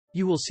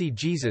You will see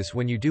Jesus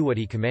when you do what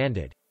he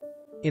commanded.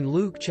 In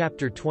Luke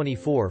chapter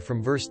 24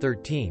 from verse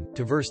 13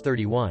 to verse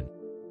 31.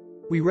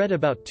 We read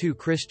about two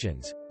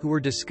Christians, who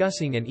were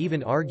discussing and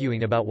even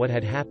arguing about what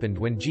had happened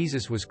when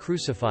Jesus was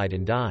crucified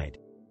and died.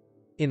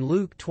 In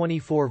Luke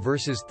 24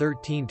 verses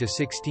 13 to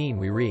 16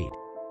 we read,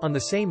 "On the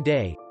same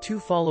day, two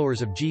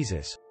followers of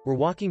Jesus were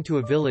walking to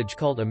a village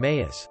called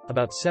Emmaus,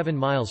 about 7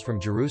 miles from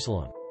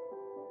Jerusalem.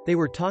 They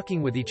were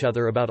talking with each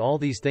other about all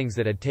these things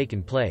that had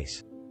taken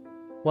place.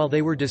 While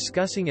they were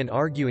discussing and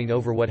arguing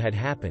over what had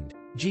happened,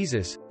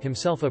 Jesus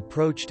himself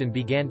approached and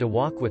began to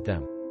walk with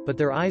them, but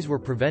their eyes were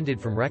prevented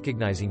from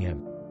recognizing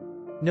him."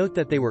 Note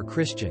that they were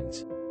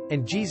Christians.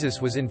 And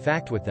Jesus was in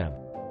fact with them.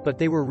 But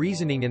they were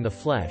reasoning in the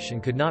flesh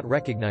and could not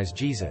recognize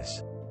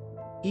Jesus,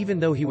 even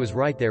though he was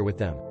right there with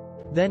them.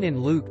 Then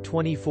in Luke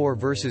 24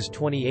 verses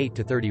 28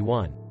 to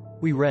 31,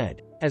 we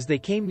read, "As they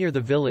came near the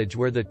village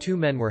where the two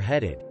men were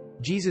headed,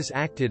 Jesus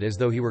acted as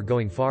though he were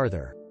going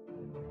farther.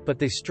 But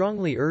they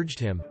strongly urged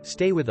him,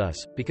 'Stay with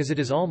us, because it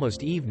is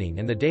almost evening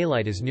and the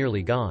daylight is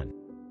nearly gone.'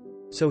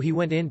 So he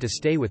went in to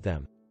stay with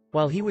them.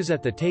 While he was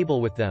at the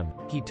table with them,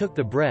 he took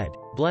the bread,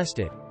 blessed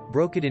it,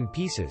 broke it in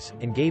pieces,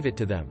 and gave it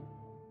to them.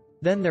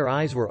 Then their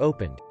eyes were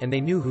opened, and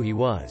they knew who he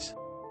was."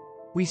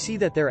 We see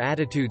that their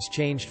attitudes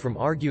changed from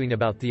arguing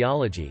about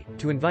theology,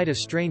 to invite a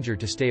stranger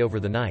to stay over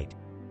the night.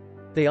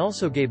 They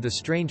also gave the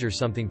stranger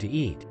something to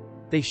eat.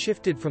 They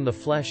shifted from the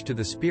flesh to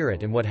the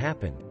spirit, and what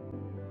happened?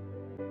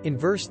 In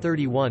verse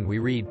 31 we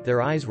read,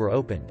 "Their eyes were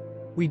opened."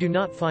 We do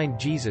not find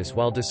Jesus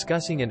while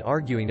discussing and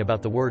arguing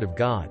about the Word of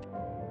God.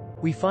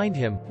 We find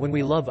him when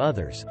we love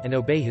others, and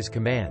obey his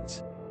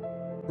commands.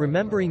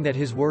 Remembering that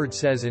his word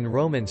says in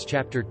Romans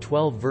chapter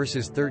 12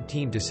 verses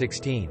 13 to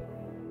 16,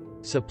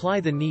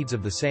 "Supply the needs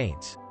of the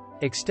saints.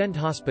 Extend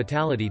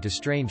hospitality to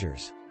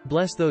strangers.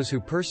 Bless those who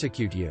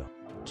persecute you.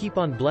 Keep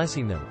on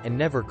blessing them, and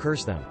never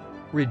curse them.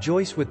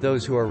 Rejoice with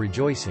those who are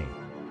rejoicing.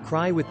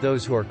 Cry with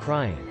those who are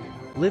crying.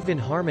 Live in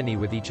harmony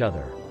with each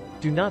other.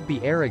 Do not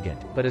be arrogant,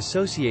 but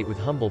associate with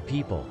humble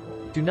people.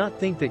 Do not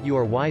think that you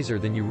are wiser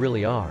than you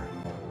really are."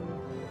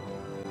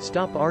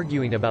 Stop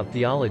arguing about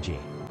theology.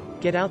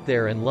 Get out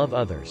there and love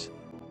others.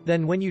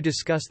 Then when you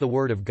discuss the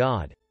Word of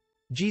God,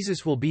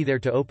 Jesus will be there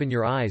to open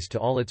your eyes to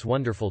all its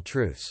wonderful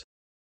truths.